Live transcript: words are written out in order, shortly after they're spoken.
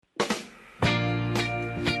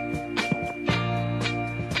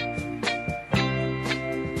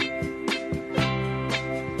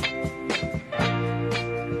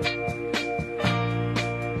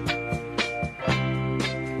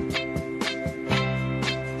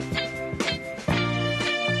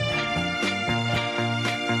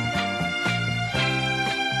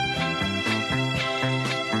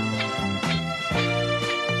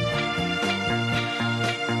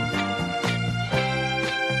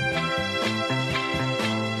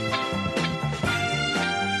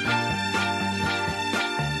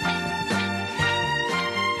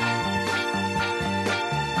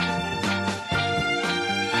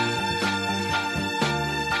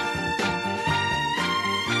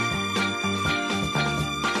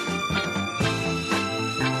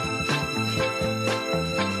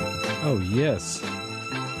yes.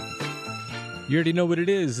 You already know what it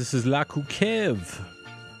is. This is La Kev.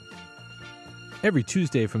 Every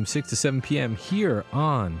Tuesday from 6 to 7 p.m. here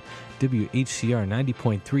on WHCR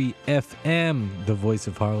 90.3 FM, the voice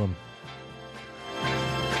of Harlem.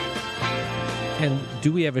 And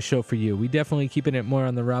do we have a show for you? We definitely keeping it more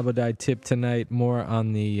on the Rabodai tip tonight, more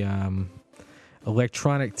on the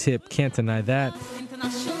electronic tip. Can't deny that.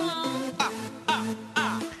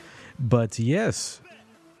 But yes,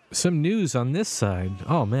 some news on this side.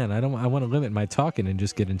 Oh man, I want to limit my talking and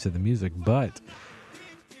just get into the music, but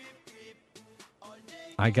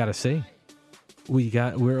I gotta say,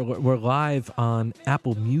 we're live on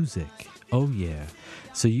Apple Music. Oh yeah.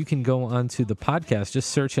 So you can go onto the podcast, just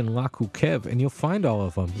search in Laku Kev, and you'll find all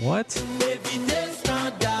of them. What?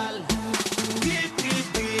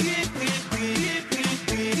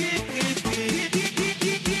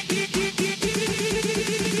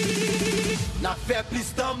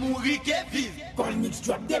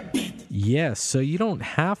 Yes, so you don't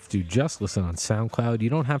have to just listen on SoundCloud. You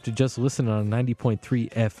don't have to just listen on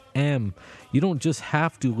 90.3 FM. You don't just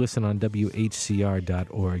have to listen on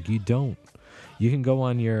WHCR.org. You don't. You can go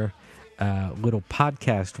on your little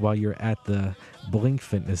podcast while you're at the Blink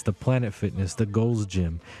Fitness, the Planet Fitness, the Goals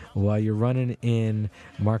Gym, while you're running in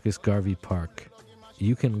Marcus Garvey Park.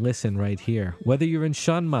 You can listen right here. Whether you're in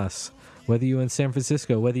San Mas, whether you're in San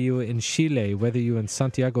Francisco, whether you're in Chile, whether you're in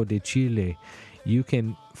Santiago de Chile, you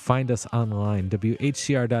can find us online,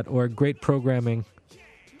 WHCR.org. Great programming.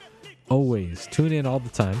 Always. Tune in all the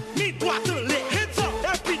time.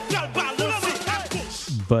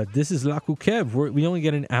 But this is Laku Kev. We only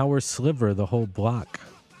get an hour sliver, the whole block,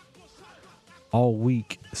 all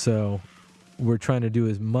week. So we're trying to do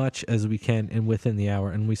as much as we can and within the hour.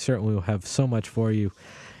 And we certainly will have so much for you.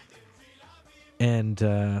 And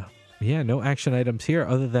yeah, no action items here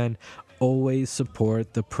other than always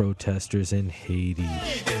support the protesters in Haiti.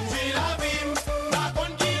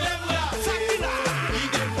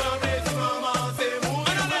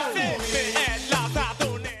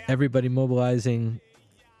 Everybody mobilizing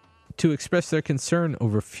to express their concern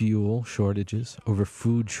over fuel shortages, over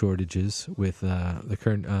food shortages with the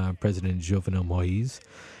current President Jovenel Moïse.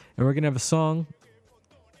 And we're going to have a song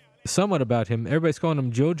somewhat about him. Everybody's calling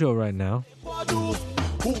him JoJo right now.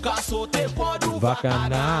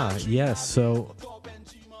 Vakana, yes. So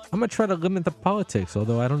I'm going to try to limit the politics,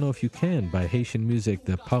 although I don't know if you can. By Haitian music,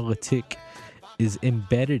 the politique is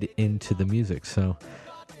embedded into the music. So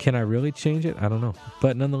can I really change it? I don't know.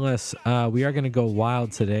 But nonetheless, we are going to go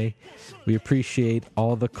wild today. We appreciate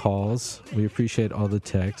all the calls. We appreciate all the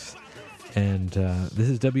texts. And this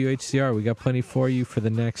is WHCR. We got plenty for you for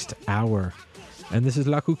the next hour. And this is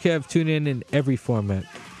Laku Kev. Tune in every format.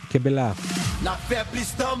 Kebela. La fait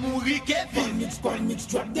plus temps mourir Kevin. Mix,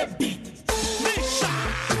 drop the beat.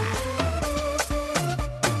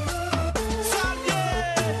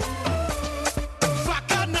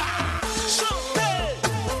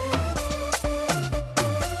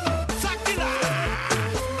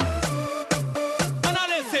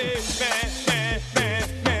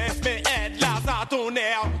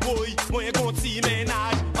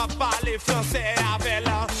 Français avec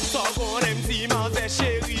la sans qu'on aime si m'en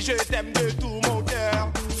chérie je t'aime de tout mon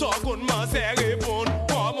cœur sans qu'on m'en sait répondre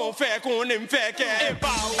comment faire qu'on aime faire qu'elle pas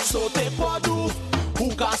sauter pas d'où ou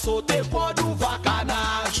qu'à sauter pas d'où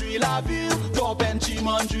vacana jouer la vie Compendium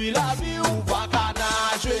jouer la vie ou vacana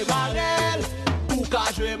jouer marelle ou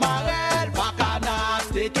qu'à jouer marelle vacana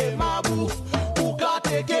teke ma bou ou qu'à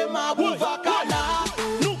teke ma bou vacana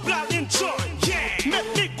nous plan une chose yeah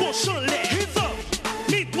mettre les cochons les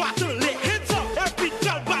les doigts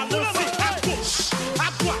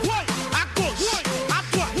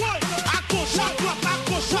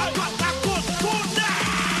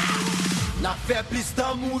fait plus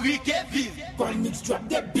temps mourir que vivre. Quand mix drop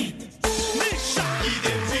the beat. Misha, il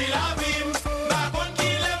depuis la vie, ma bonne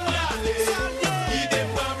qui l'aime râler. Il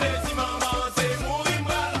déprend plaisir, maman, c'est mourir,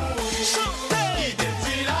 mourir. Il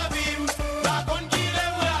depuis la vie, ma bonne qui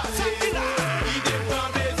l'aime râler. Il déprend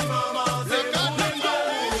plaisir, maman, c'est mourir.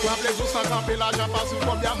 Quoi plaisir sans camper, l'argent passe ou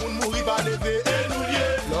combien moun mourir va lever. Et nous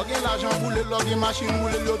lier. Loguer l'argent boule, loguer machine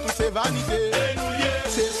boule, tout c'est vanité. Et nous lier.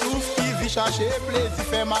 C'est souffle qui vit chercher plaisir,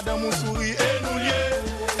 fait madame ou souris. Et nous lier.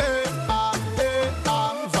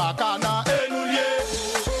 Vacana. Et nous lier.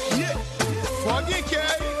 Yeah. Foggy K,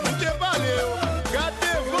 vous te parlez,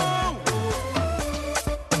 gardez-vous.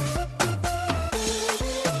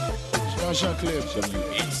 Jean Club.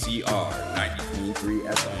 WHCR 90.3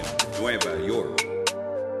 FM, Nueva York.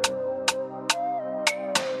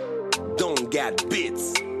 Don't got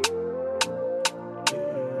bits.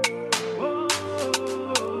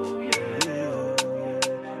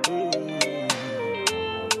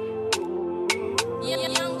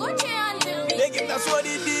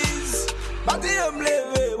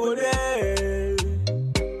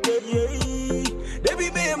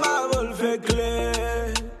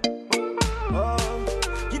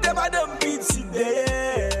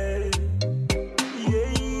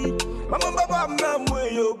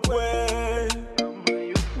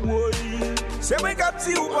 C'est moi qui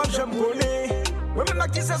petit ou pas j'aime connais. Moi-même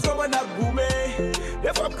qui c'est son bon à goumé.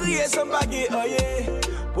 Des fois crier sans baguer oye.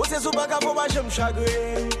 Posez sous baga pour pas j'aime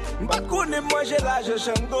chagrin. M'pas connais manger l'argent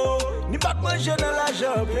chango. Ni pas manger dans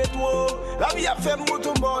l'argent pétro. La vie a fait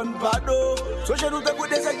mouton bon pas d'eau. So je nous te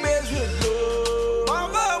goûter avec mes yeux d'eau.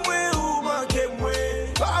 Maman moi ou manquer moi.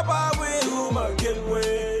 Papa moi ou manquer moi.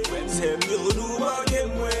 C'est mieux nous manquer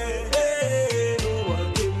moi. Nous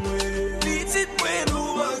manquer moi. Petit moi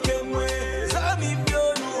nous manquer moi. Amis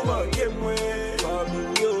mieux nous manquer moi. Famille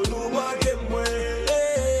mieux nous manquer moi.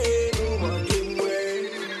 Nous manquer moi.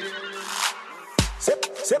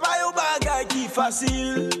 C'est pas un bagage qui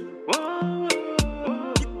facile.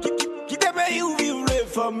 Qui te paye ou vivre les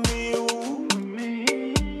familles.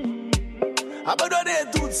 Abandonner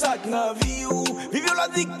tout ça que la vie ou vivre la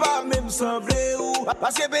vie pas même semblé ou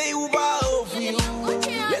parce que pays ou pas offrir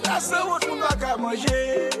l'état sans route pour pas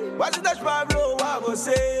manger vas-y tâche pas l'eau à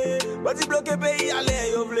bosser vas-y bloquer pays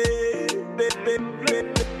aller au blé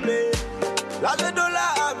l'argent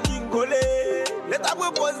dollar à bien coller l'état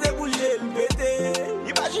propose de bouger le pété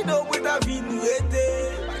imagine au bout de ta vie nous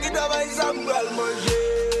était pas qui travaille ça pour manger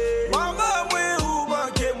maman moi ou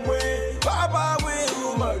manquer moi papa moi ou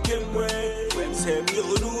manquer moi c'est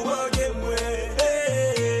mieux nous manquer moi,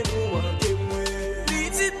 nous manquer moi.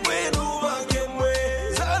 Petit moi nous manquer moi,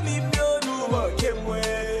 amis mieux nous manquer moi,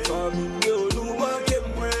 famille mieux nous manquer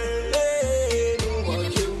moi, nous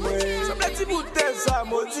manquer moi. Ça me dit bouteille ça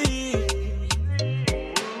maudit.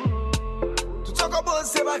 Tout ça commence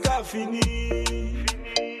c'est pas qu'à finir.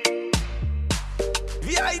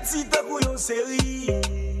 Vie Haïti t'as couillon série.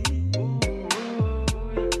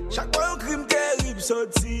 Chaque fois un crime terrible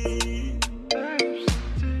sorti.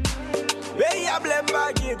 Pays à blême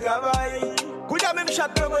pas qui travaille. Kouja même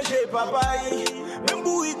château manger papaye. Même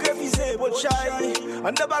bourri que fils pour chai.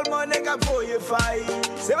 En déballement n'est qu'à foyer faille.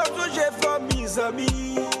 C'est pas tout j'ai fait mes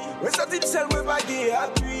amis. Mais ça type seul me pas qui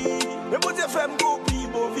appui. Mais bon Dieu fait m'copie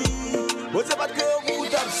beau vie. Bon Dieu pas de cœur pour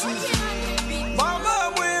t'as souci.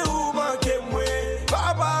 Maman moi ou manquer moi.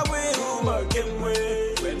 Papa moi ou manquer moi.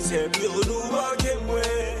 C'est mieux nous manquer moi.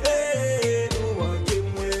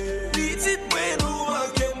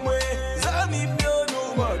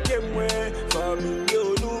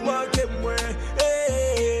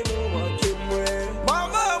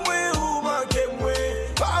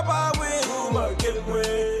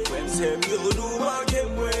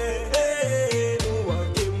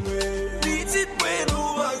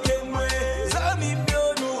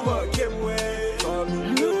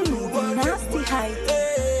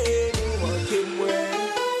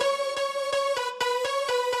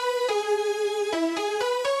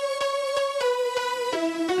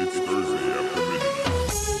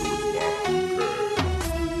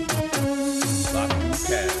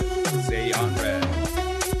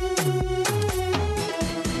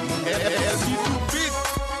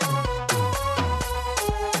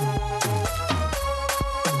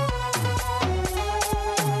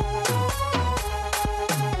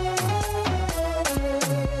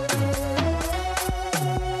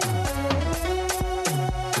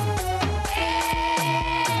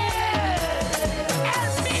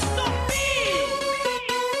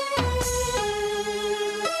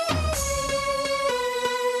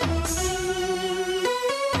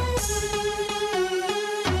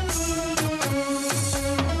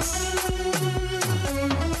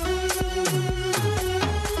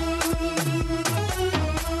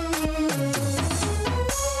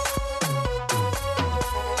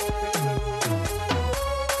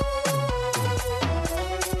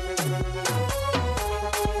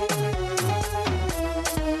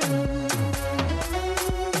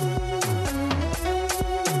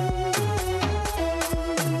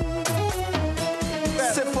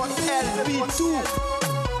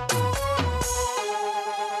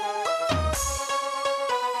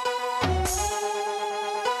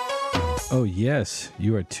 Oh, yes,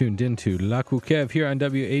 you are tuned into La Koukev here on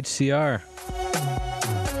WHCR.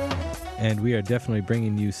 And we are definitely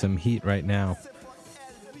bringing you some heat right now.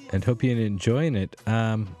 And hope you're enjoying it.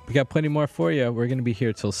 We got plenty more for you. We're going to be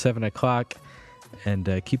here till 7 o'clock and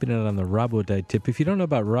keeping it on the Rabodai tip. If you don't know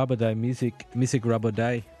about Rabodai music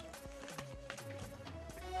Rabodai.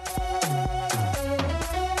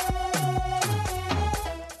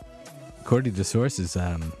 According to sources,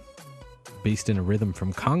 based in a rhythm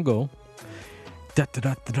from Congo. And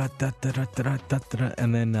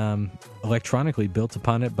then electronically built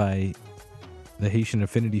upon it by the Haitian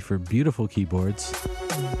affinity for beautiful keyboards.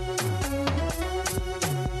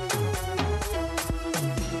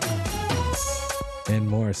 And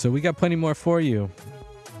more. So we got plenty more for you.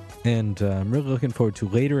 And I'm really looking forward to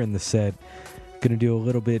later in the set Gonna do a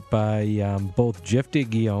little bit by both Jefte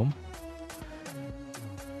Guillaume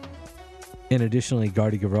and additionally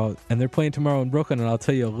Gardy Gavrot. And they're playing tomorrow in Brooklyn, and I'll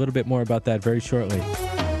tell you a little bit more about that very shortly.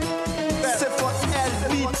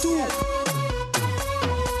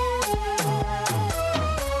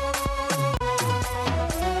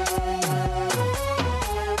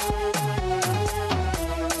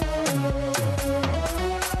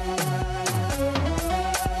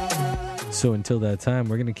 So until that time,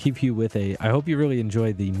 we're going to keep you with I hope you really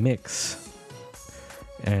enjoyed the mix.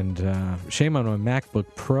 And shame on my MacBook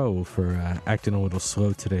Pro for acting a little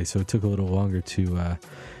slow today, so it took a little longer to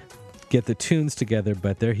get the tunes together,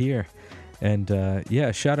 but they're here. And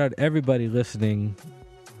yeah, shout out everybody listening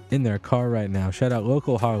in their car right now. Shout out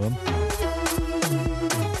local Harlem.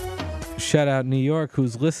 Shout out New York,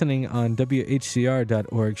 who's listening on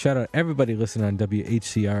WHCR.org. Shout out everybody listening on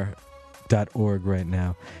WHCR.org right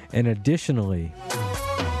now. And additionally,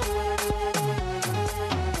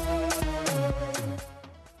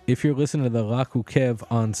 if you're listening to the Laku Kev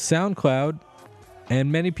on SoundCloud,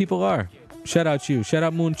 and many people are, shout out you. Shout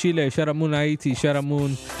out Moon Chile, shout out Moon Haiti, shout out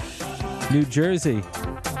Moon New Jersey.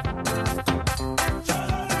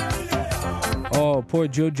 Oh, poor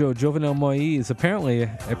JoJo, Jovenel Moise. Apparently,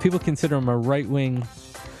 people consider him a right-wing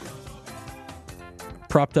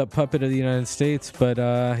propped up puppet of the United States, but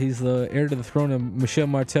he's the heir to the throne of Michel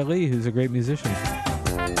Martelly, who's a great musician.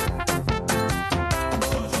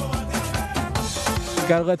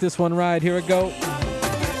 Gotta let this one ride. Here we go.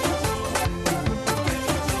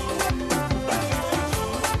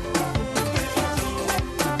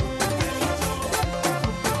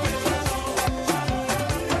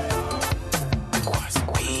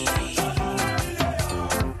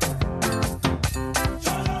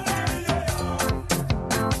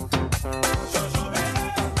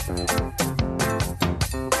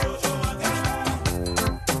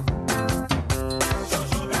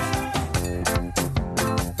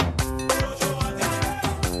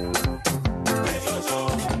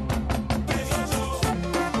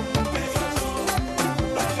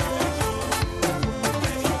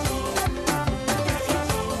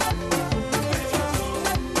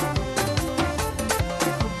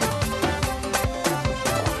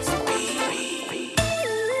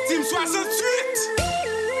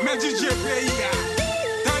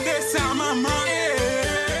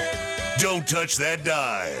 Don't touch that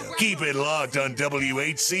dial. Keep it locked on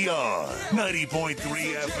WHCR 90.3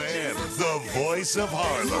 FM, the voice of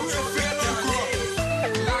Harlem.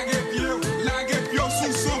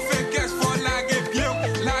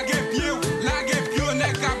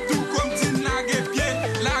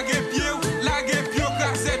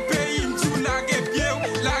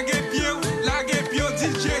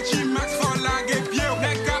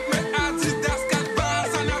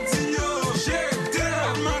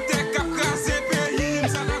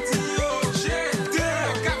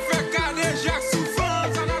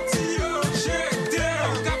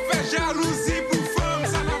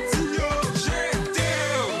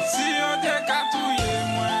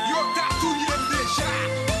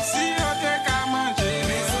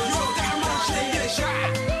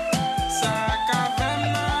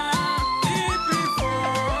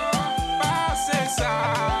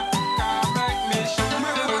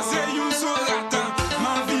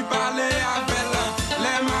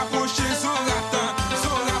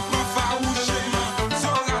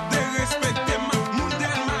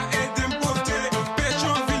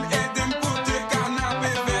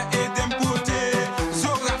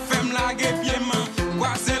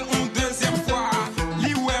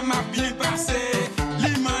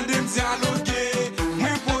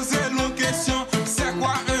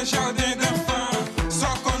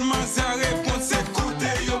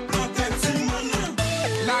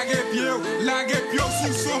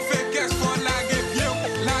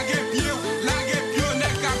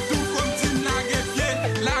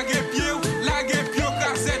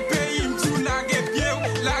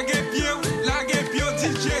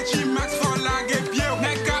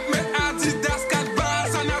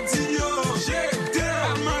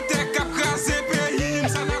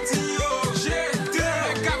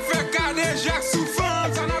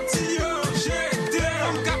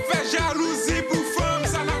 Jalousie pour femme,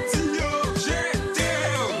 ça n'a dit yo. J'étais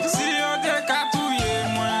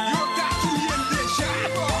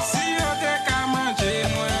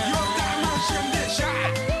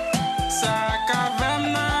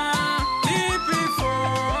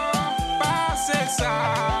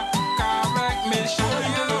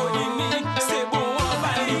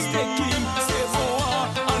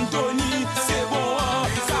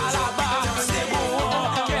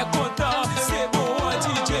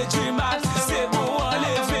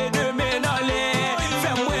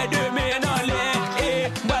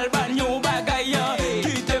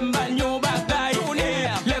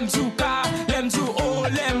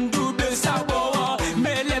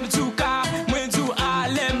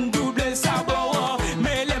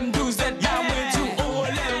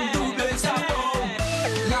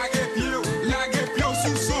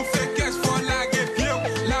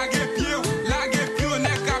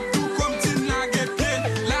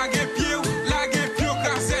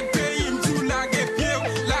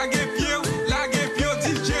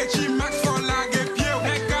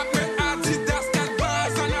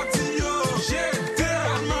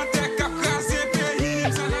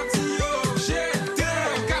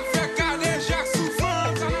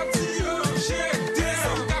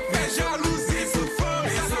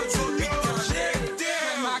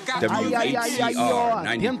WHCR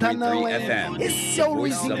 90.3 FM. Esse é o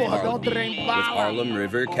Voice Luizinho of Gordão Harlem, Trem with Bala. Harlem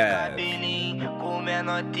River Cab. Com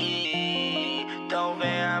menotinho, então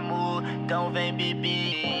vem amor, então vem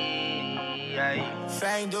beber. Aí.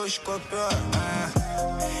 Vem dos copos,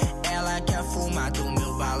 ela quer fumar do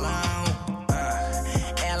meu balão,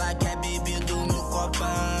 ela quer beber do meu copão,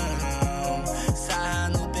 sarra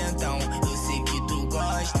no pentão, eu sei que tu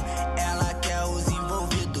gosta, ela quer os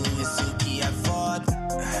envolvidos, isso que é foda.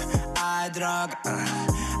 A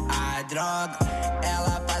droga,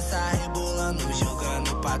 ela passa rebolando,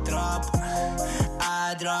 jogando pra tropa.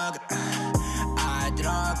 A droga,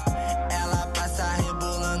 ela passa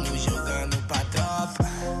rebolando, jogando pra tropa.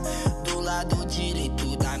 Do lado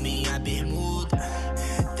direito da minha bermuda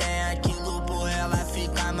tem aquilo por ela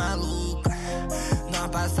ficar maluca. Nós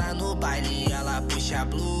passa no baile, ela puxa a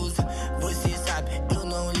blusa. Você sabe, eu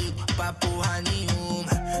não ligo pra porra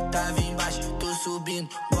nenhuma. Tava embaixo, tô subindo,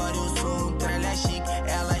 agora eu sou um tralha chique.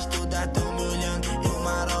 Elas todas tão me olhando, eu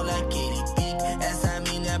marolo aquele pique. Essa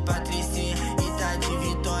mina é Patricinha e tá de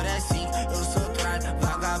vitória sim. Eu sou tralha,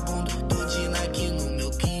 vagabundo, todinho aqui no meu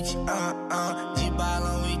kit. De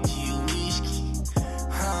balão e de whisky.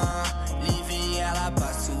 Levei ela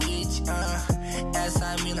pra suíte.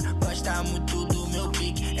 Essa mina gosta muito do meu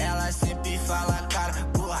pique. Ela sempre fala, cara,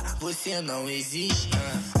 porra, você não existe.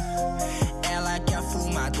 Ela quer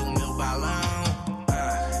fumar do meu balão,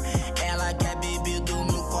 ela quer beber do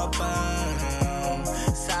meu copão,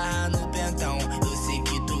 sarra no pentão, eu sei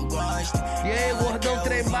que tu gosta. E aí, Gordão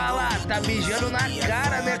Trem Bala, tá mijando na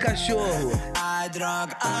cara, né, cachorro? A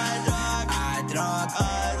droga,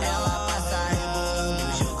 ela passa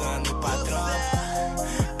rebolando, jogando pra tropa.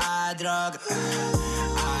 A droga,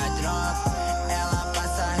 ela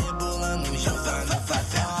passa rebolando, jogando pra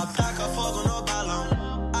tropa. Taca fogo no balão,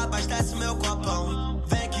 abastece meu copão.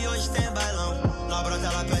 Vem que hoje tem bailão. Na brota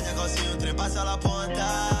ela pede a calcinha, o trem passa ela ponta.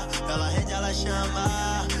 Ela rende, ela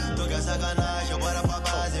chama. Tô com sacanagem, bora pra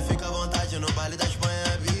base. Fica à vontade no baile da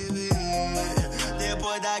Espanha, baby.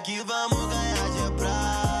 Depois daqui vamos ganhar de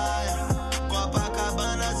praia.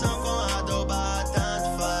 Copacabana, São Conrado ou Barra,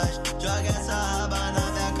 tanto faz. Joga essa raba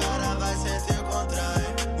na minha cara, vai sentir contrai.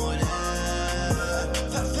 Mulher,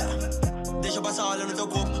 deixa eu passar olho no teu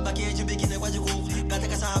corpo. Maquinha de biquíni, negócio de coco. Gata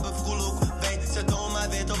com essa raba, eu fico louco. Vem, cê toma uma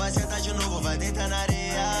vez, tu vai sentar de novo. Vai deitar na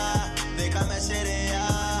areia, vem cá minha sereia.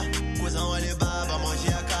 Cusão Alibaba, morde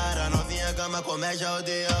a cara. Novinha gama, comédia,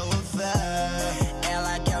 aldeia, o fé.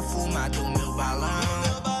 Ela quer fumar do meu balão,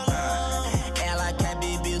 ela quer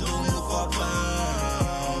beber do meu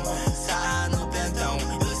copão, sarra no pentão,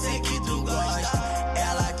 eu sei que tu gosta.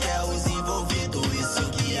 Ela quer os envolvidos, isso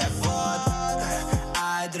que é foda.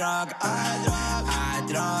 A droga,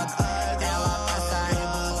 ela passa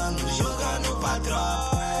rebolando, jogando pra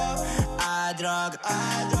tropa. A droga,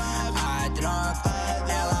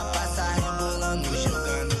 ela passa rebolando,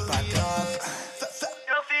 jogando pra tropa.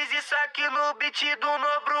 Eu fiz isso aqui no beat do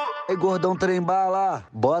Nobru. Ei, Gordão Trem Bala,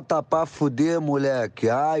 bota pra fuder, moleque.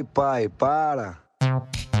 Ai, pai, para.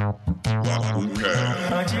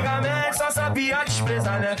 Antigamente só sabia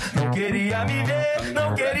desprezar, né? Não queria me ver,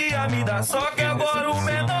 não queria me dar. Só que agora o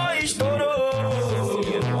menor estourou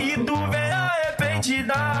e tu vem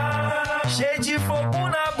arrependida, cheio de fogo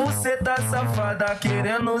na buceta safada,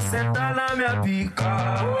 querendo sentar na minha pica.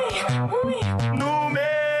 No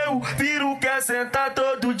meu piru quer sentar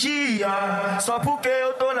todo dia, só porque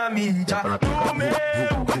eu tô na mídia. No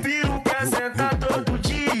meu piru quer sentar todo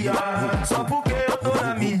dia, só porque eu tô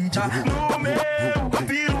na mídia. No meu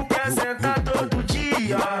piru quer sentar todo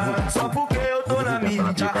dia, só porque eu tô na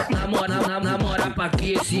mídia. Namora pra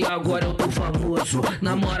que esse agora eu tô famoso.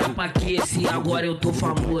 Namora pra que esse agora eu tô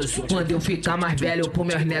famoso. Quando eu ficar mais velho pro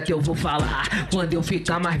meus netos eu vou falar. Quando eu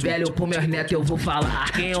ficar mais velho pro meus netos eu vou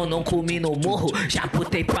falar. Quem eu não comi no morro, já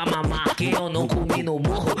botei pra mamar. Quem eu não comi no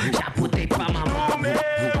morro, já botei pra mamar. No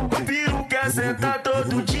meu piru quer sentar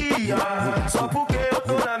todo dia, só porque eu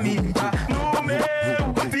tô na mídia. No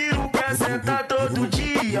meu piru quer sentar todo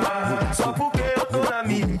dia, só porque eu tô na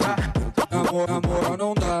mídia. Namora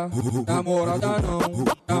não dá, namorada não,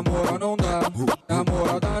 namora não dá,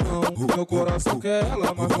 namorada não. Meu coração quer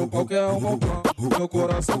ela, mas meu pau quer o montão. Meu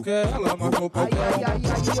coração quer ela, mas meu pau quer o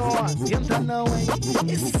montão. Ó, tenta não, hein?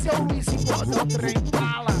 Esse é o Luizinho Gordão Trem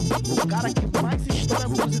Bala, o cara que mais estoura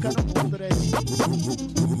música no mundo, né?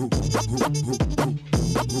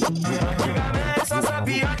 Antigamente só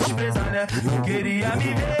sabia desprezar, né? Não queria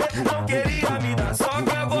me ver, não queria me dar. Só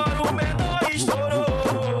que agora o menor estourou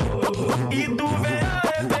e tu vem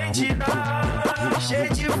arrependida,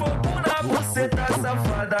 cheio de fogo na buceta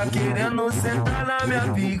safada, tá querendo sentar na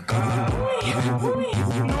minha pica.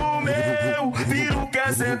 No meu viro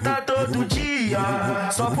quer sentar todo dia,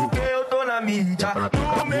 só porque eu tô na mídia.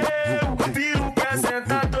 No meu viro quer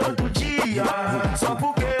sentar todo dia, só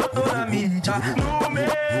porque eu tô na mídia. No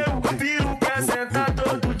meu viro quer sentar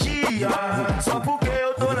todo dia, só porque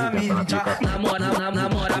eu tô na mídia.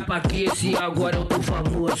 Namora pra que se agora eu tô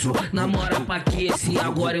famoso? Namora pra que se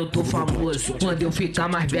agora eu tô famoso? Quando eu ficar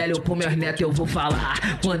mais velho pro meus netos eu vou falar.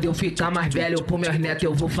 Quando eu ficar mais velho pro meus netos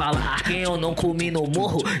eu vou falar. Quem eu não comi no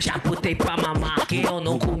morro, já botei pra mamar. Quem eu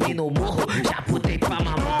não comi no morro, já botei pra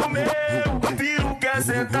mamar. No meu viro quer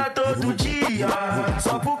sentar todo dia,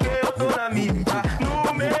 só porque eu tô na mídia.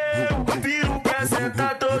 No meu viro quer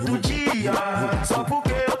sentar todo dia, só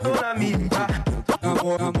porque eu tô na mídia.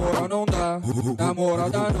 Namora não dá,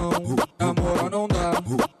 namorada não, namora não dá,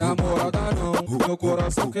 namorada não. Meu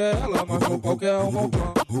coração quer ela, mas meu pau quer um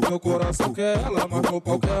montão. Meu coração quer ela, mas meu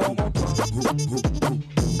pau quer um montão.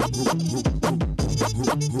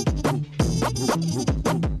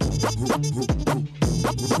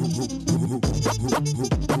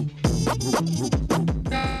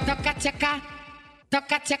 Toca tcheca,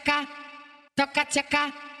 toca tcheca, toca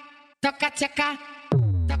tcheca, toca tcheca.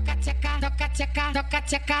 Toca tcheca, toca tcheca, toca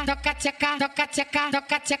tcheca, toca tcheca, toca tcheca,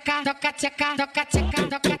 toca tcheca, toca tcheca, toca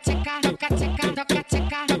tcheca, toca tcheca, toca tcheca, toca tcheca, toca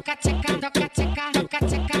tcheca, toca tcheca, toca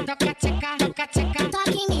tcheca, toca tcheca, toca tcheca.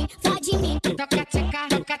 Toca em mim, fode em mim. Toca tcheca,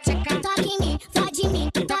 toca tcheca. Toca em mim, fode em mim.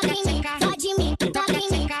 Toca em mim, fode em mim. Toca em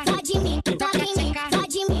mim, fode em mim. Toca em mim,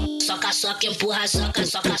 fode em mim. Soca, soca, empurra, soca,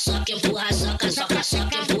 soca, soca, empurra, soca, soca,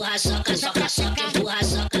 soca, empurra, soca, soca, soca, empurra,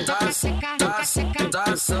 soca.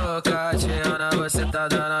 Tá socadinha, você tá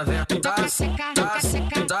dando a ver. Tá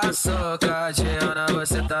socadinha,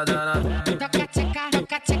 você tá dando a ver.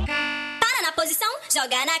 Para na posição,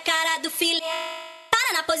 joga na cara do filé.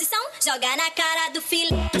 Para na posição, joga na cara do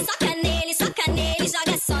filé. Soca nele,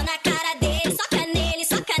 joga só na cara dele. Soca nele,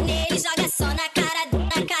 joga só na cara,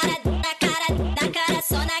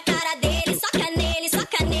 só na cara dele. Soca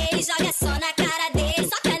nele, joga só na cara dele.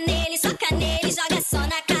 Soca nele, joga só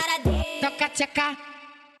na cara dele. Toca tcheca,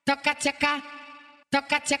 toca tcheca,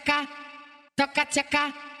 toca tcheca, toca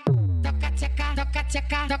tcheca. Toca tcheca, toca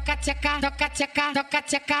tcheca, toca tcheca, toca tcheca, toca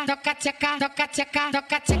tcheca, toca tcheca, toca tcheca,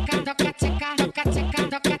 toca tcheca, toca tcheca, toca tcheca, toca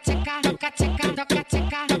tcheca, toca tcheca, toca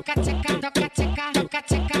tcheca, toca tcheca, toca tcheca, toca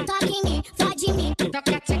tcheca. Toca em mim, fode em mim.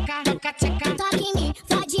 Toca tcheca, toca tcheca. Toca em mim,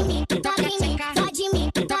 fode em mim. Toca em mim, fode em mim.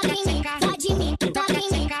 Toca em mim, fode em mim. Toca em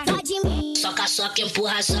mim, fode em mim. Soca, soca,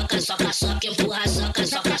 empurra, soca, soca, soca, empurra, soca,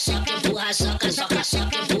 soca, soca, empurra, soca, soca,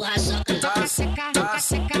 soca, empurra, soca.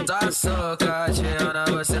 Tá socadinha,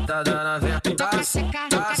 você tá dando a ver. Tá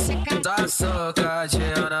socadinha,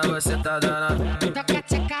 você tá dando a ver. Toca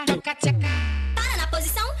tcheca, toca tcheca. Para na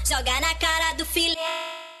posição, joga na cara do filé.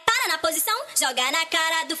 Para na posição, joga na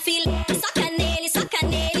cara do filé. Soca nele,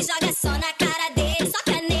 joga só na cara dele.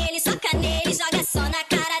 Soca nele, joga só na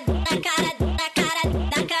cara,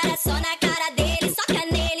 só na cara dele. Soca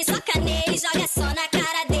nele, joga só na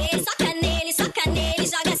cara dele. Soca nele,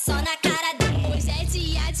 joga só na cara dele. Hoje é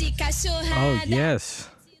dia de cachorrada. Oh, yes.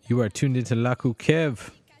 You are tuned into Laku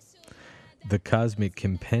Kev, the Cosmic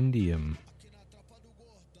Compendium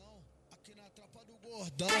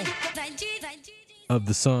of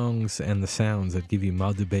the songs and the sounds that give you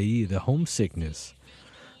mal de pays, the homesickness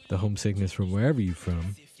from wherever you're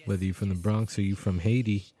from, whether you're from the Bronx or you're from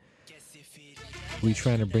Haiti. We're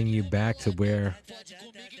trying to bring you back to where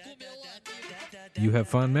you have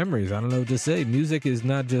fond memories. I don't know what to say. Music is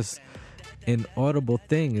not just an audible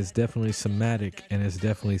thing, it's definitely somatic and it's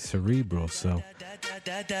definitely cerebral. So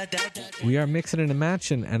we are mixing and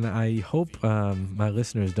matching, and I hope my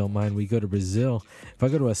listeners don't mind. We go to Brazil. If I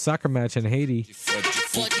go to a soccer match in Haiti,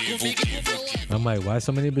 I'm like, why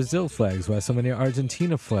so many Brazil flags? Why so many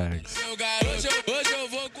Argentina flags?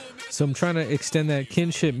 So I'm trying to extend that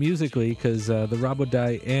kinship musically, because the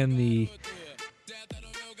Rabodai and the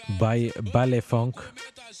Baile Funk,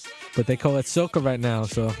 but they call it soca right now,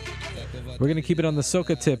 so we're going to keep it on the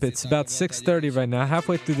soca tip. It's about 6:30 right now,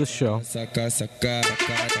 halfway through the show.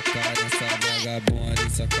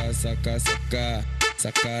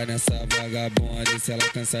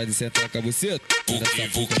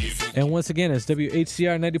 And once again, it's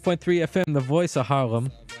WHCR 90.3 FM, the voice of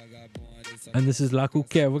Harlem. And this is Laku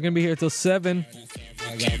Kev. We're going to be here till 7.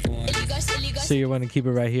 So you want to keep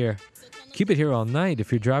it right here. Keep it here all night.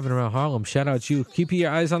 If you're driving around Harlem, shout out you. Keep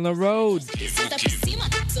your eyes on the road. Senta por cima,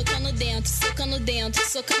 socando dentro, socando dentro,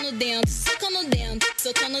 socando dentro, socando dentro,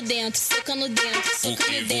 socando dentro, socando dentro,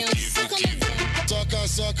 socando dentro, socando dentro. Soca,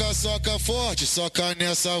 soca, soca forte, soca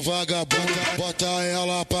nessa vagabunda, bota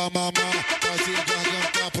ela pra mamar, fazer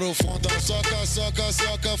garganta profunda. Soca, soca,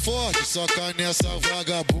 soca forte, soca nessa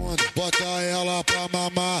vagabunda, bota ela pra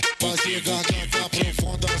mamar, fazer garganta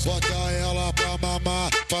profunda. Bota ela pra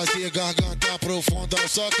mamar, fazer garganta profunda.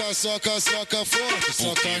 Soca, soca, soca forte,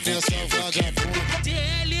 soca nessa vagabunda.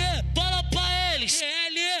 TL, fala pra eles.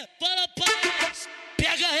 TL, fala pra eles.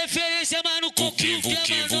 Pega a referência, mano, coquinho, que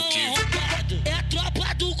é mano arrombado. É a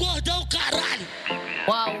tropa do gordão, caralho.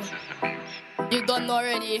 Wow, you don't know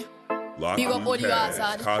already. Big up Odi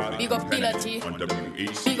Hazard, big up Pilati,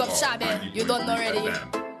 big up Shabe, you don't know already.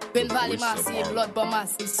 Green Valley Massive, Bloodborne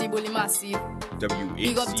Massive, Sibuli Massive.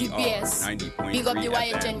 Big up TPS, big up the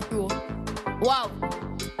YHN crew. Wow,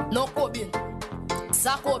 no Cobin,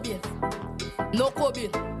 Sakobin, no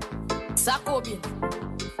Cobin, Sakobin,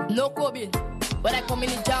 no Cobin. When I come in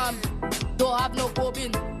the jam, don't have no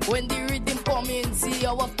Cobin. When the rhythm come in, see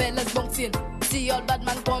our fellas bouncing, see all bad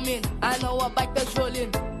man coming, and our bikers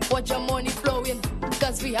rolling. Watch your money flowing,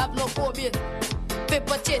 cause we have no Cobin.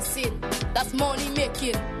 Paper chasing, that's money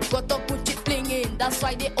making. Got to put it flinging, that's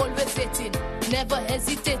why they always hating. Never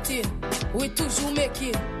hesitating, we toujours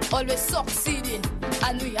making, always succeeding.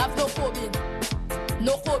 And we have no Cobin,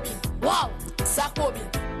 no Cobin. Wow, Sakobin,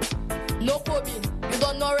 no Cobin. You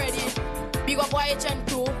don't know already. Big up YHN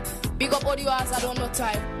crew, big up Audio House, I don't know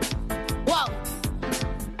time. Wow.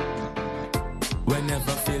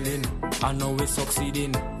 Whenever feeling, I know we're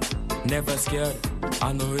succeeding. Never scared,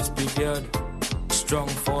 I know it's prepared. Strong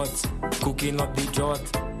thoughts, cooking up the drought.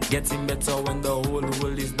 Getting better when the whole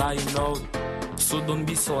world is dying out. So don't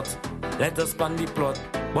be sought, let us plan the plot.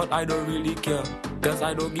 But I don't really care, cause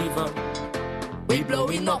I don't give up. We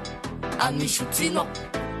blowing up, and we shooting up.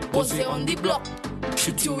 Pose on the block,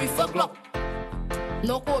 shoot you with a Glock.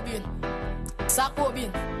 No Cobin,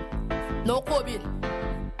 Sakobin, no Cobin,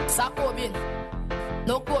 Sakobin,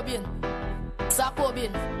 no Cobin,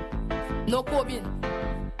 Sakobin, no Cobin,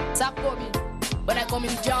 Sakobin. When I come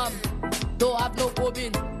in jam, don't have no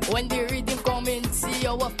Cobin. When the rhythm coming, see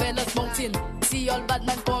our fellas bouncing, see all bad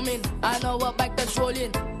man coming, and our bikers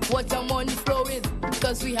rolling. Watch our money flowing,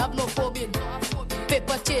 cause we have no Cobin.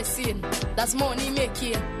 Paper chasing, that's money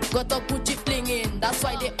making. Got to put it flinging, that's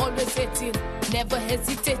why they always hating. Never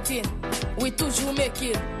hesitating, we toujours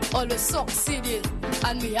making, always succeeding.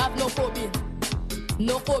 And we have no Cobin,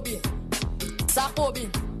 no Cobin, Sakobin,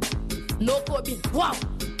 no Cobin. Wow,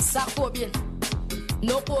 Sakobin,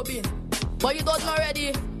 no Cobin. But you don't know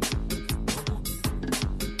already.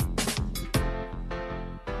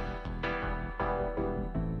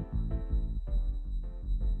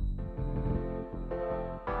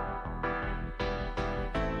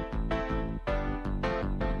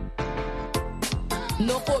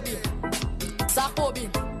 No Cobin, Sakobin,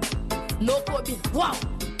 no Cobin. Wow,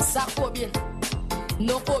 Sakobin,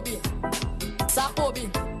 no Cobin, Sakobin,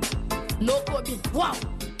 no Cobin. Wow,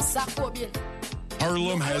 Sakobin.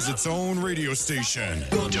 Harlem has its own radio station.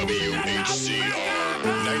 WHCR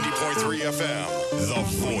 90.3 FM, the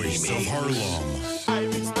voice of Harlem.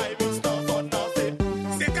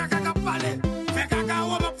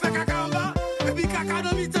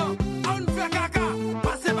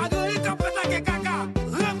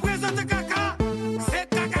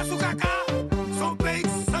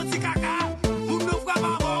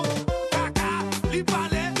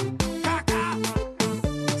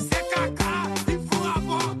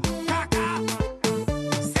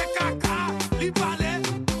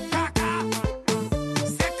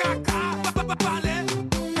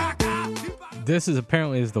 This is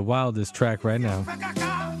apparently the wildest track right now.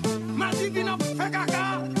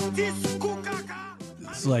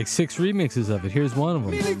 It's like 6 remixes of it. Here's one of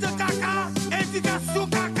them.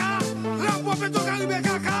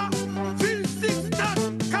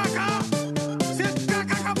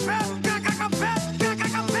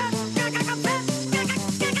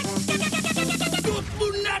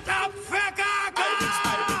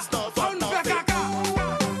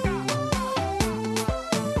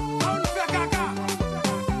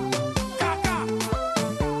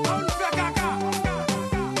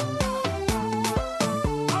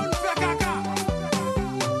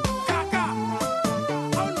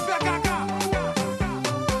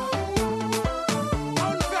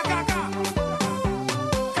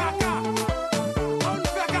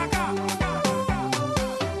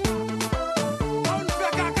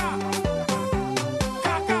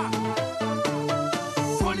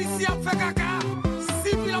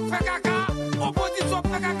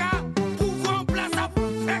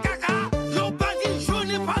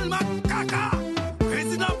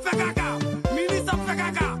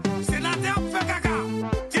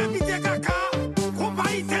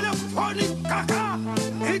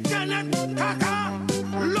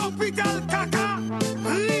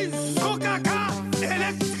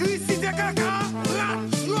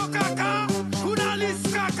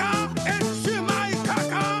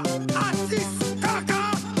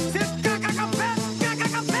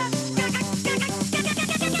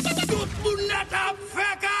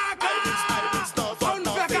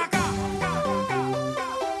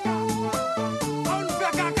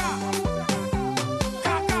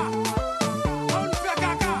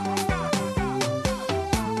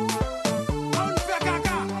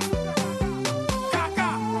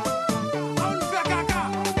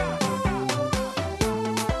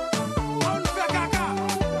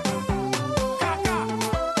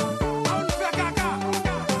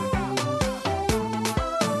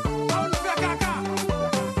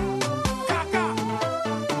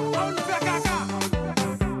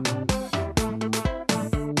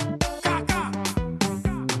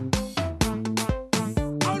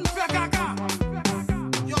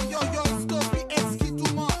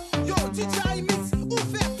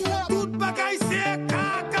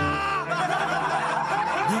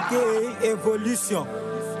 Solution.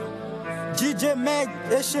 DJ Meg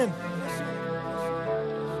Eshin.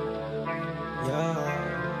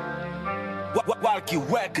 Walkie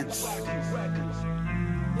Records.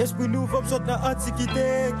 Esprit nouveau, besoin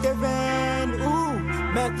d'antiquité. Kevin,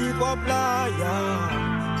 Meti Pop là,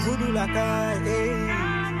 Voodoo la caille,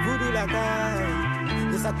 Voodoo la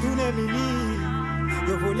caille. Et ça tourne minuit,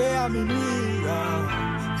 yo volé à minuit,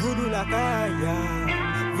 Voodoo la caille,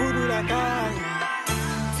 Voodoo la caille.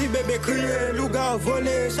 Si bébé crier, louga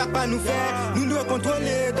volé, chaque pas nous fait, nous devons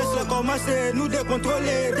contrôler, de se commencer, nous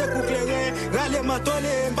décontrôler, découcler, râler,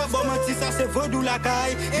 m'entoler, pas bon mentir, ça c'est vaudou la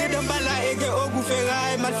caille, et d'un bala et au goût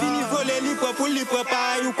ferraille, mal fini voler, libre pour libre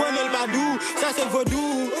paille, ou connaît le badou, ça c'est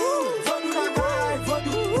vaudou, vaudou la caille,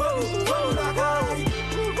 vaudou, vaudou, vaudou la caille,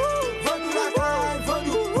 vaudou la caille,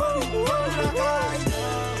 vaudou, vaudou, vaudou la caille,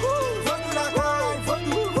 vaudou la caille,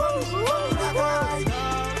 vaudou, vaudou, vaudou la caille,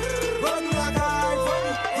 vaudou la caille,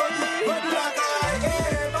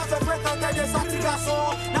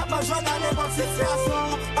 n'a pas joué dans les bonnes situations,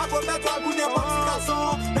 pas pour mettre à bout des bonnes situations,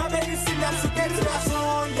 n'a pas ici la situation,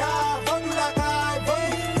 vaudou la caille,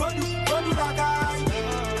 vaudou la caille,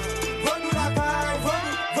 vaudou la caille,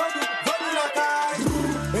 vaudou la caille,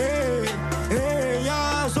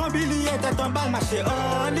 zombie lié tête en balle marché,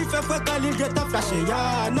 il fait fréquent, il guette à flasher,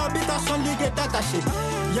 n'habitation, il guette attaché,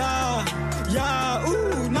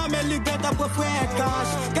 non mais li gâte à peu près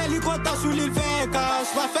cash. Quel conta sous l'île fait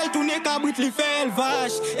cash. Va faire tourner cabrit li fait le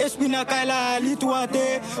vache. Esprit n'a qu'à la li tout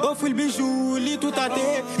até. Offre le bijou li tout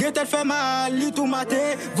até. Gâte fait mal li tout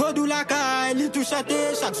maté. Vaudou la caille li tout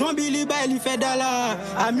chaté. Chaque zombie li bail li fait d'ala.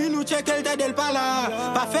 Ami nous check el de del pala.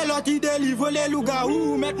 Pas fait l'autre idée li voler louga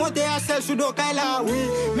ou. Mettre monter à celle sous do kaila oui.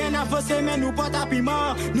 Mais n'a fossé mais nous porte à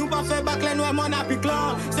piment. Nous pas fait bac les noirs mon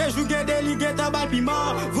apiclan. C'est jouer des li gâte à bal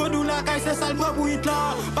piment. Vaudou la caille c'est sale pour Hitler.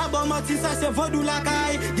 Pas bon menti, ça c'est vaudou la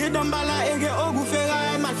caille. Gé d'embala et gé au goût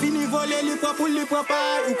ferraille. Mal fini voler, li propre ou li propre.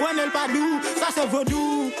 Ou connaît le padou, ça c'est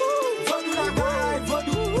vaudou. Vaudou la caille,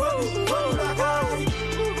 vaudou, vaudou, vaudou la caille.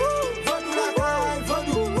 Vaudou la caille,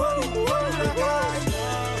 vaudou, vaudou, vaudou la caille.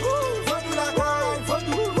 Vaudou la caille,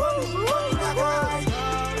 vaudou, vaudou, vaudou la caille.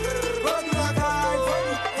 Vaudou la caille,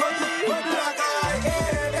 vaudou, vaudou la caille.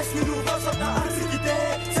 Est-ce que nous pensons dans l'antiquité?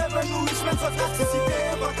 C'est vrai nous riches même sauf toxicité.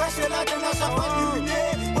 Va cacher la tête à chaque fois d'illuminer.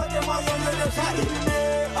 Moyen de déjà illuminé.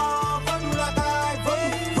 Vaudou la caille,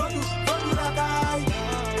 vaudou, vaudou la caille.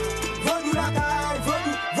 Vaudou la caille,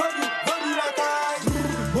 vaudou, vaudou, vaudou la caille.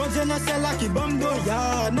 Bon Dieu, c'est là qui bombe ya.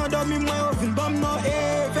 Non dormi moins au vin bombe non.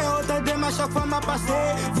 Faire autant de ma chaque fois m'a passé.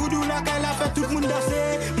 Vaudou la caille a fait tout le monde danser.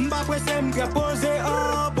 M'ba pressé m'gré poser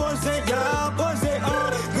poser ya, poser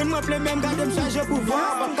Green moi plein même garder m'changer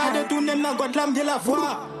pouvoir. Pas garder tourner ma god l'âme de la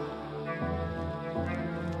foi.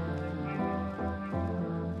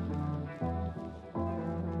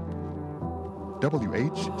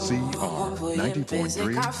 WHCR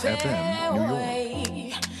 90.3 FM, New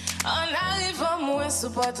York. En arrivant, moi, sous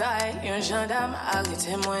portail, un gendarme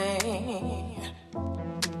arrêté moi.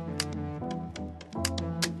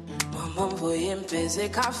 Maman voyait me peser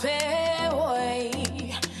café, ouais.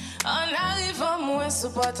 En arrivant, moi, sous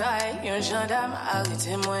portail, un gendarme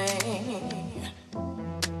arrêté moi.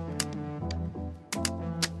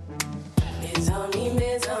 Mes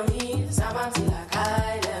amis, ça m'a dit la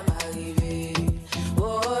caille.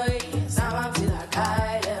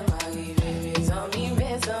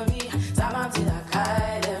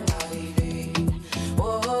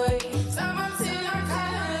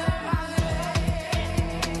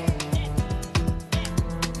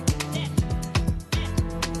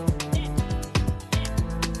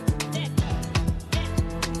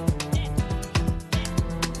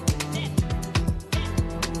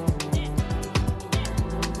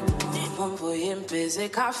 Baiser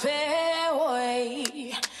café, ouais.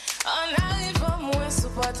 En arrivant, moi, sous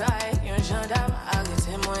portail, un gendarme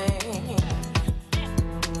arrêté moi.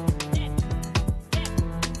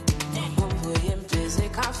 Vous voyez me baiser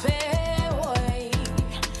café, ouais.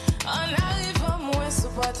 En arrivant, moi, sous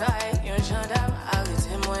portail, un gendarme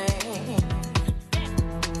arrêté moi.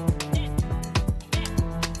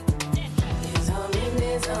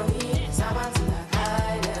 Mes amis, ça m'a dit la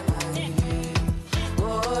caille.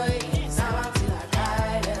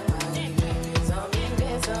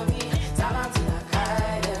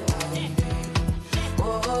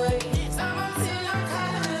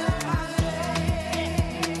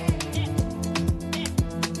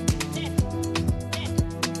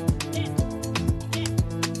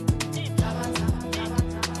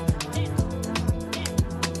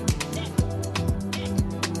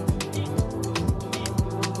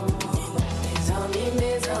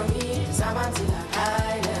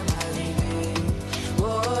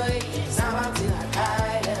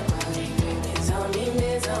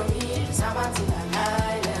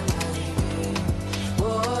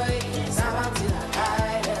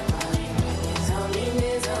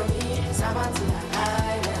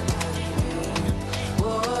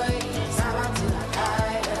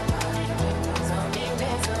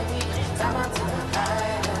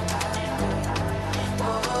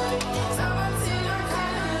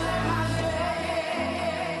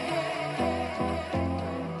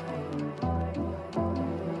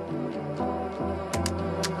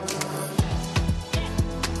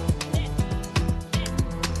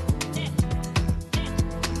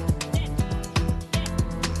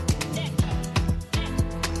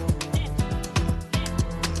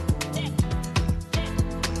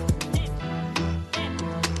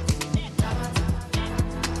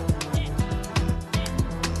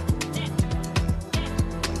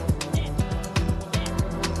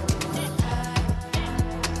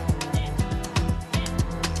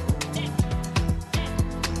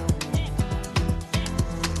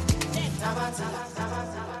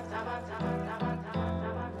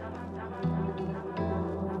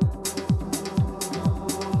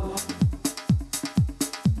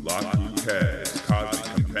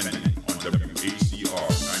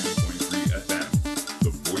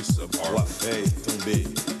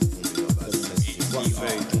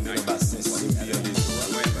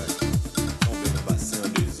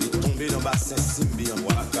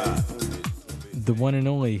 The one and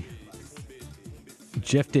only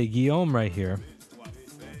Jeff de Guillaume right here.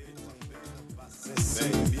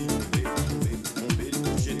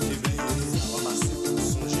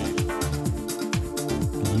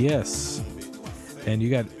 Yes. And you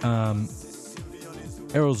got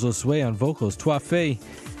Errol Josue on vocals. Toifé,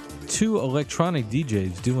 two electronic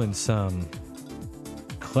DJs doing some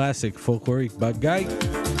classic folkloric bagay.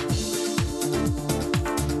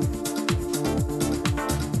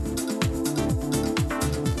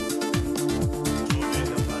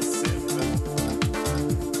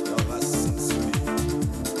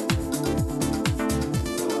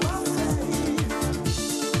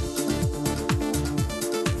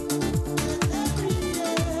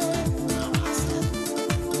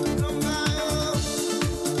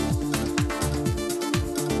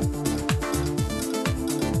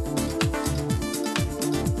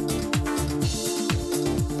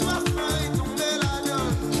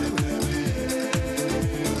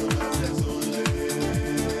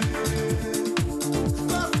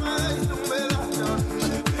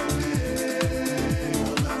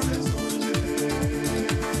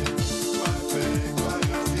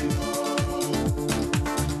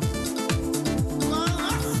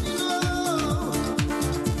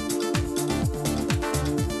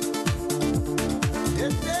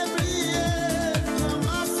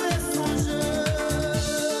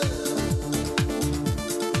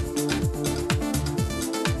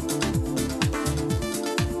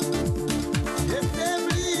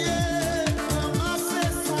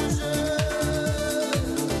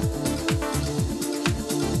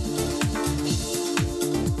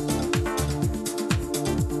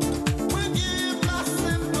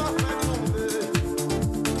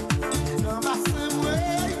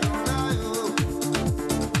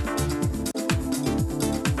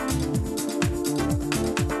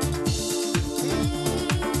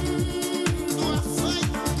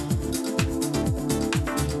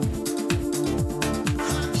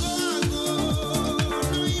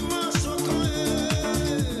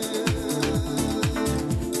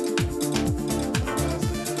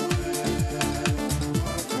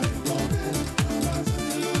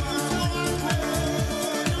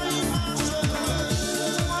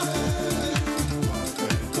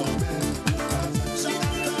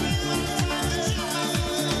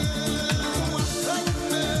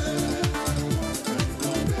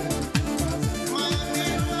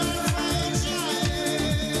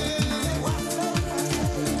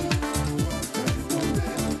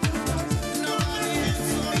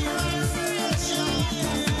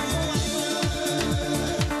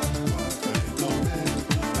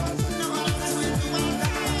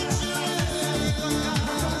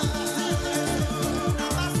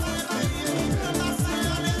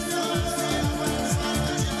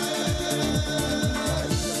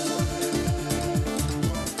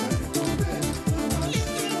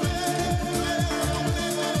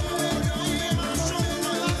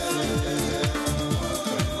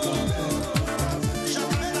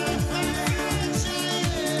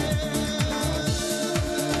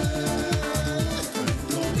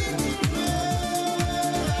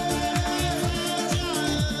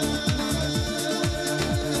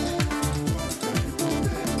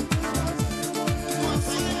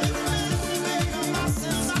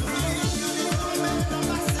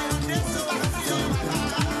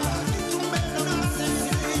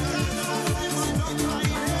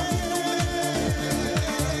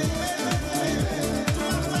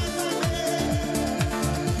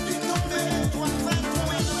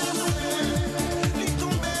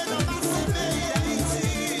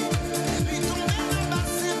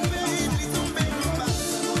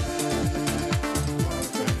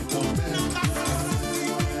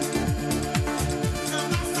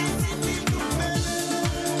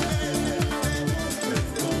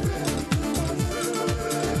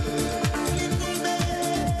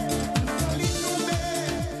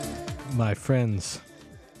 My friends,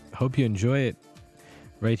 hope you enjoy it.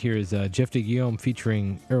 Right here is Jeff de Guillaume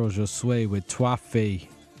featuring Errol Josue with Toifé.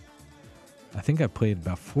 I think I played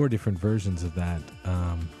about 4 different versions of that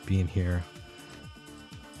being here.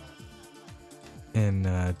 And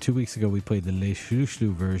 2 weeks ago we played the Les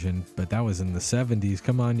Chouchou version, but that was in the 70s.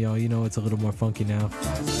 Come on, y'all, you know it's a little more funky now.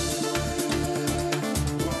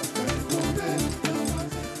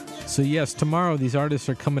 So yes, tomorrow these artists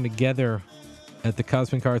are coming together at the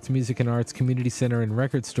Cosmic Arts Music and Arts Community Center and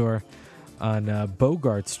Record Store on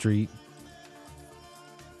Bogart Street.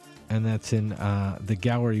 And that's in the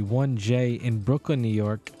Gallery 1J in Brooklyn, New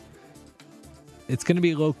York. it's going to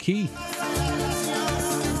be low key.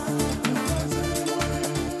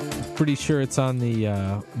 Pretty sure it's on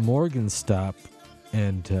the Morgan stop,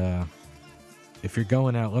 and if you're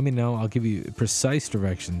going out, let me know. I'll give you precise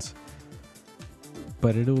directions.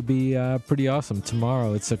 But it'll be pretty awesome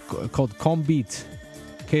tomorrow. It's called Konbeat,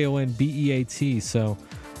 Konbeat. So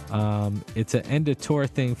it's an end of tour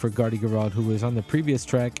thing for Gardy Gerald, who was on the previous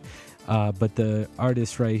track. But the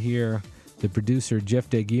artist right here, the producer Jeff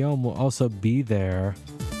De Guillaume, will also be there.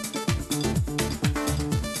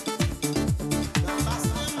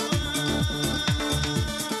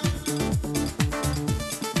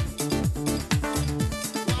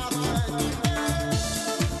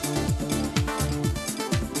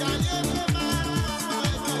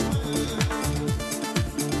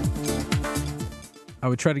 I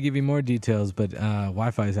would try to give you more details, but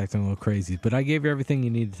Wi-Fi is acting a little crazy. But I gave you everything you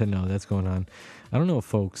needed to know. That's going on. I don't know if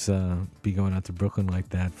folks be going out to Brooklyn like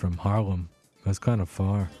that from Harlem. That's kind of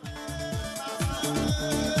far.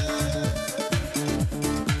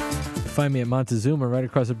 Find me at Montezuma, right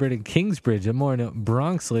across the bridge in Kingsbridge. I'm more in the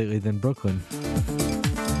Bronx lately than Brooklyn.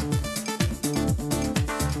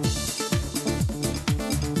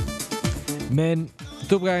 Man,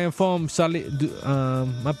 tout le monde forme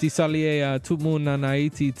ma petite saluer à tout le monde en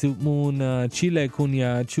Haïti, tout le monde Chile,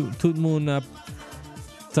 tout le monde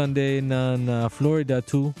attendait dans Florida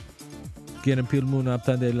tout. Qu'il y a un peu de monde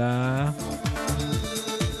attendait là.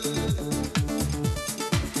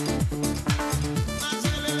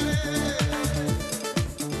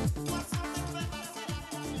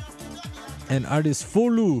 And artist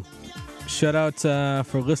Fulu, shout out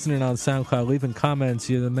for listening on SoundCloud, leaving comments.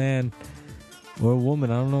 You're the man. Or a woman,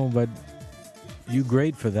 I don't know, but you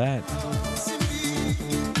great for that.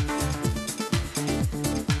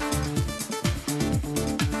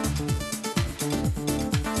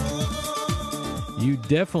 You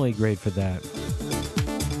definitely great for that.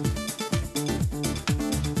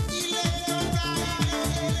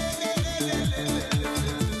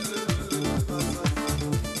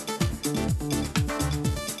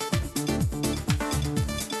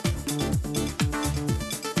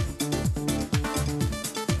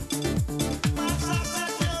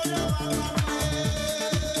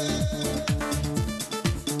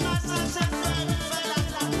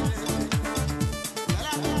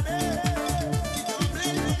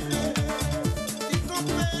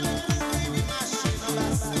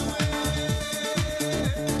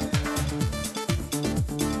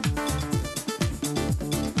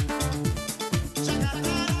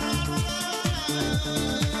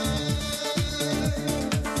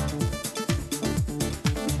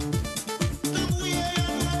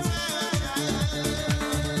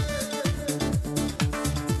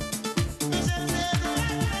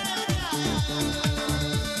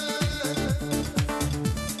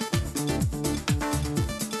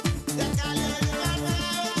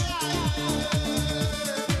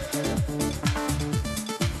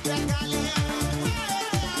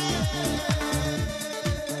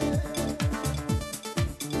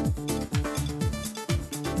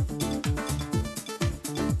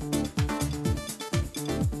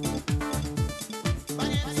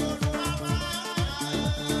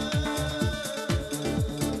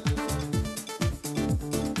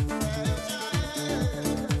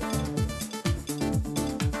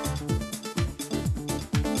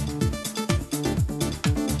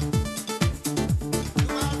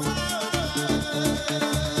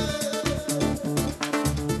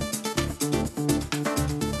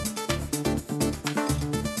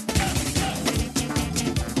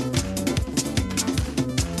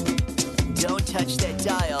 touch that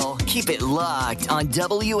dial. Keep it locked on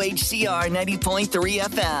WHCR 90.3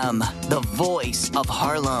 FM, the voice of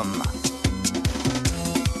Harlem.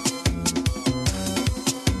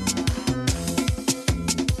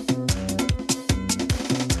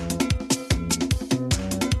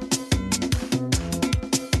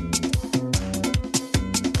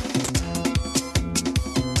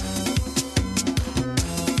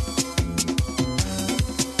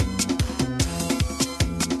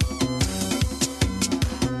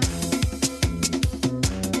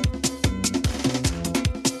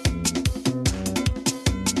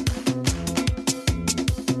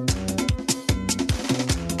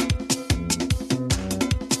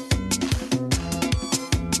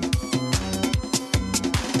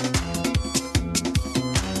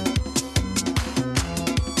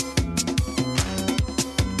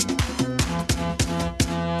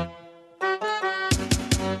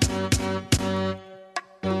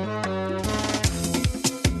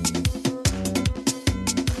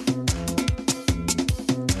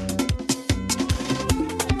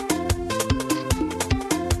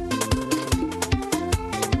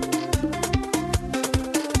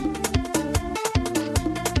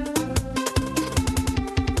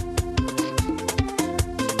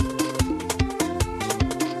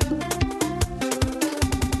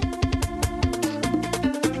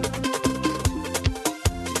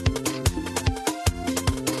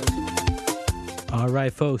 All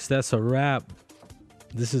right, folks, that's a wrap.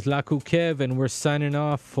 This is Laku Kev, and we're signing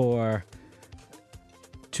off for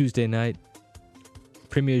Tuesday night,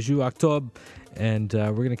 Premier Jour Octobre, and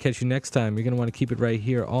we're going to catch you next time. You're going to want to keep it right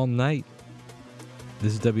here all night.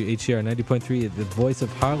 This is WHCR 90.3, the voice of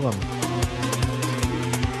Harlem.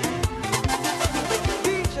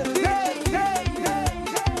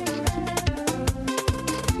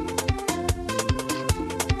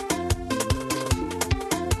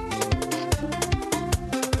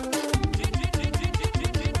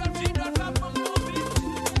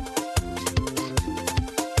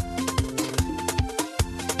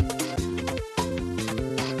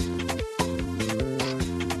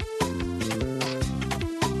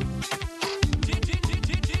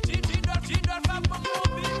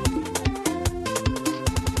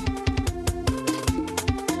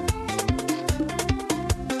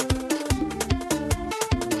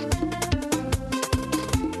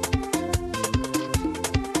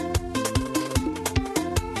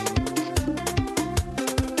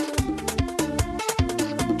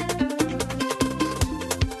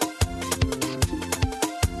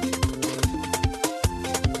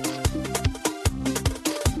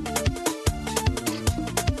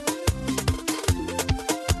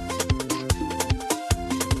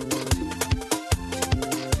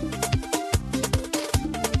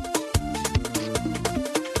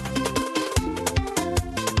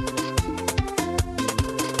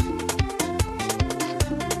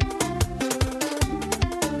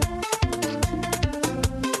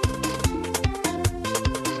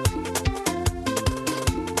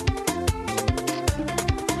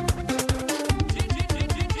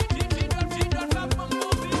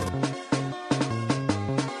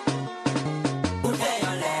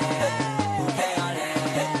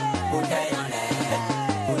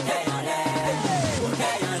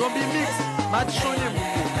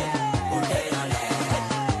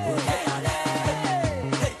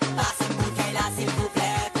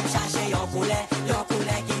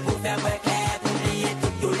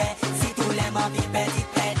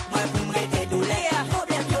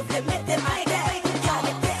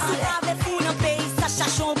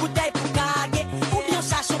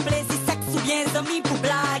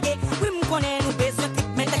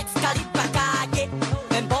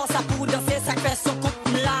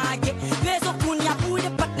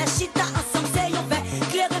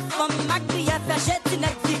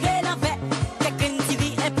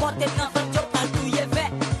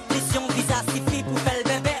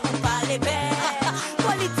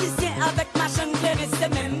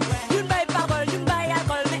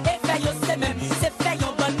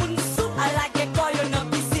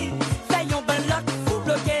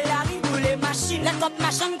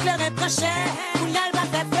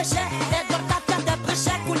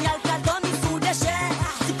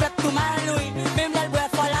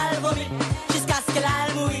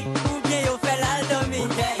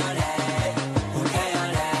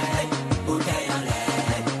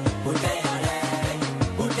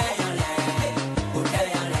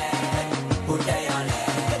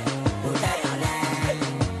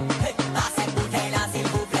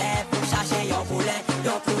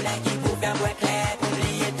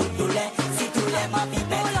 Si tout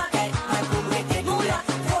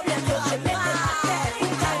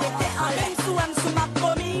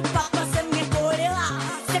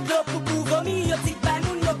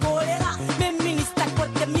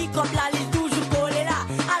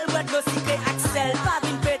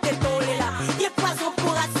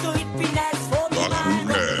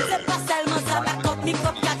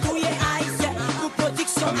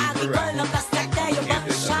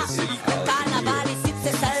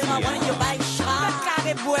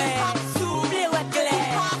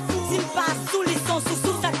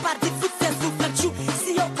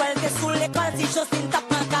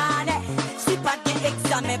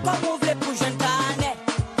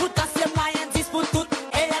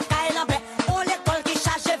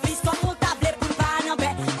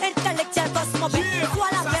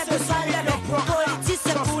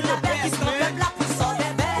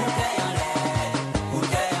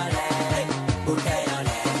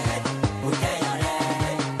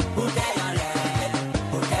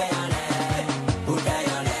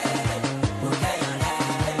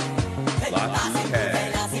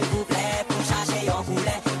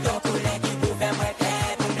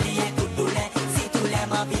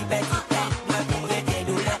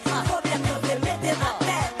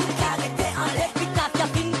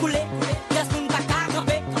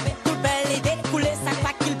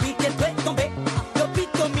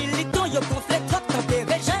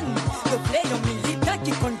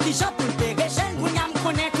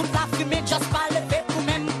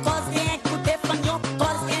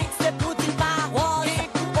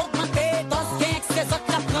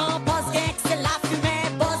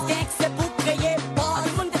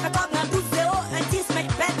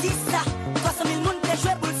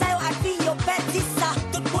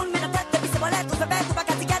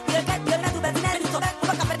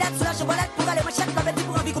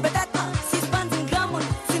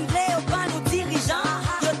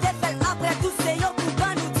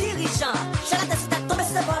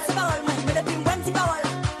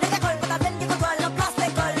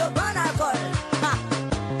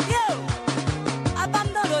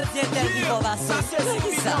information.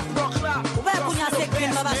 Qui ça? Ou bien qu'on y a ces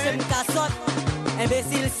crimes, ma vache me cassotte.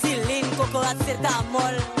 Imbécile, Céline, cocorat, c'est ta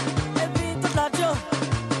molle. Et puis toute la joe.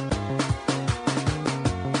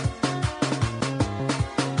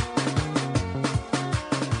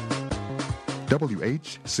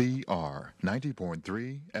 WHCR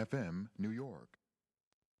 90.3 FM, New York.